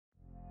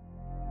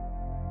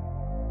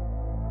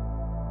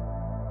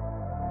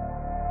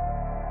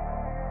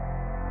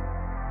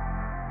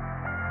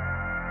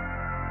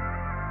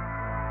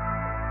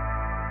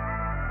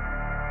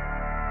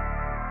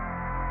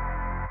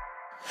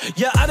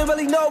Yeah, I don't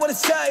really know what to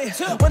say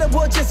when the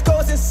world just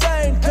goes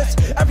insane. Cause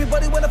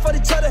everybody wanna fight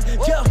each other.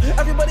 Yeah,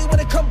 everybody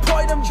wanna come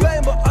point and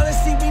blame. But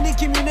honestly, we need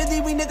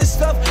community, we need this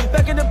stuff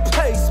back in the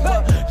place.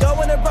 But y'all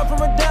wanna run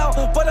from it down,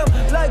 but I'm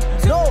like,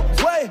 no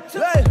way,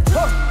 hey,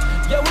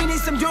 yeah, we need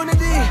some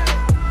unity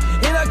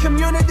in our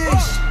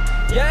communities.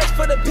 Yeah, it's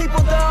for the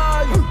people,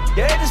 dog.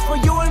 Yeah, it is for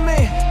you and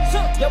me.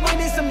 Yeah, we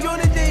need some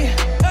unity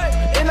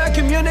in our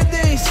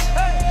communities.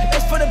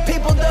 It's for the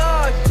people,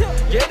 dog.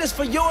 Yeah, it is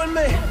for you and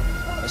me.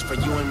 It's for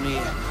you and me.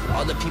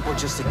 All the people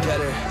just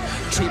together.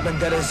 Treatment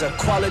that is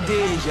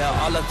equality.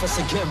 Yeah, all of us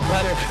are getting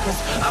better. Cause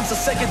I'm so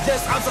sick of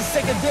this, I'm so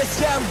sick of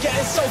this. Yeah, I'm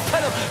getting so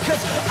fed up.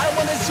 Cause I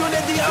want this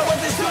unity, I want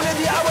this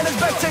unity, I want us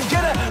back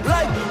together.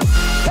 Like,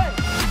 hey.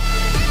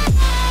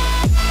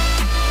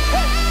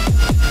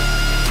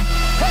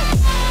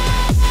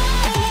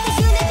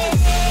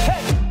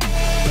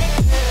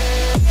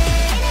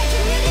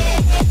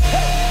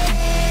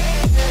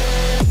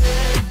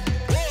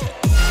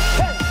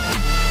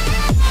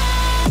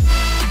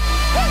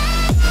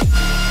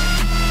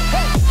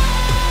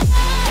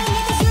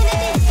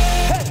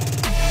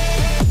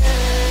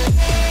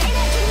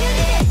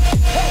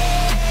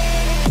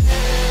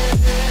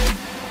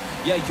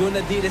 Yeah,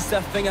 unity is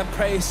that thing I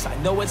praise. I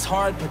know it's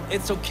hard, but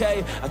it's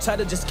okay. I try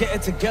to just get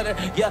it together.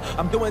 Yeah,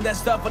 I'm doing that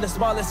stuff on a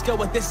smaller scale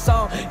with this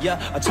song.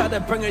 Yeah, I try to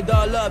bring it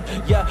all up.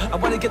 Yeah, I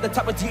want to get the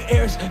top of your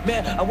ears.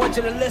 Man, I want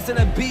you to listen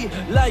and be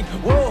like,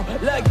 whoa,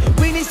 like,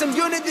 we need some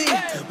unity.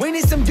 We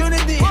need some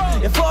unity.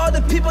 Yeah, for all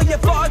the people, yeah,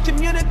 for our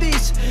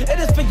communities. It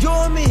is for you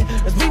and me.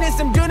 Cause we need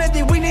some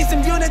unity. We need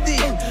some unity.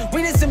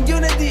 We need some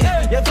unity.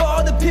 Yeah, for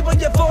all the people,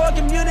 yeah, for our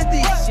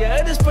communities.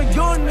 Yeah, it is for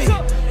you and me.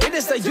 It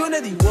is that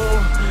unity.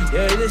 Whoa,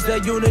 yeah, it is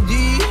that unity.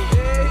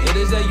 It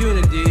is that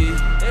unity.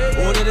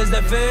 Oh, that is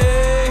that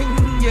thing.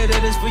 Yeah,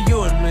 that is for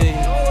you and me.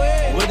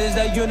 What is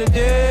that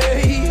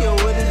unity? Oh,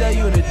 what is that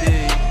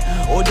unity?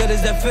 Oh, that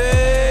is that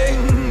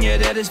thing. Yeah,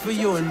 that is for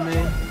you and me.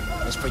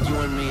 It's for you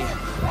and me.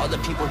 All the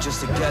people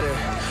just together.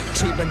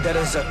 Treatment that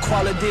is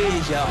equality.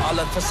 Yeah, all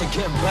of us are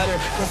getting better.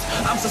 Cause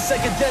I'm so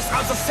sick of this,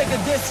 I'm so sick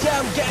of this. Yeah,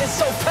 I'm getting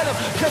so fed up.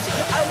 Cause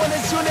I want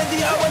this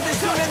unity, I want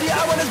this unity,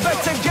 I want us back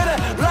together.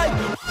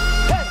 Like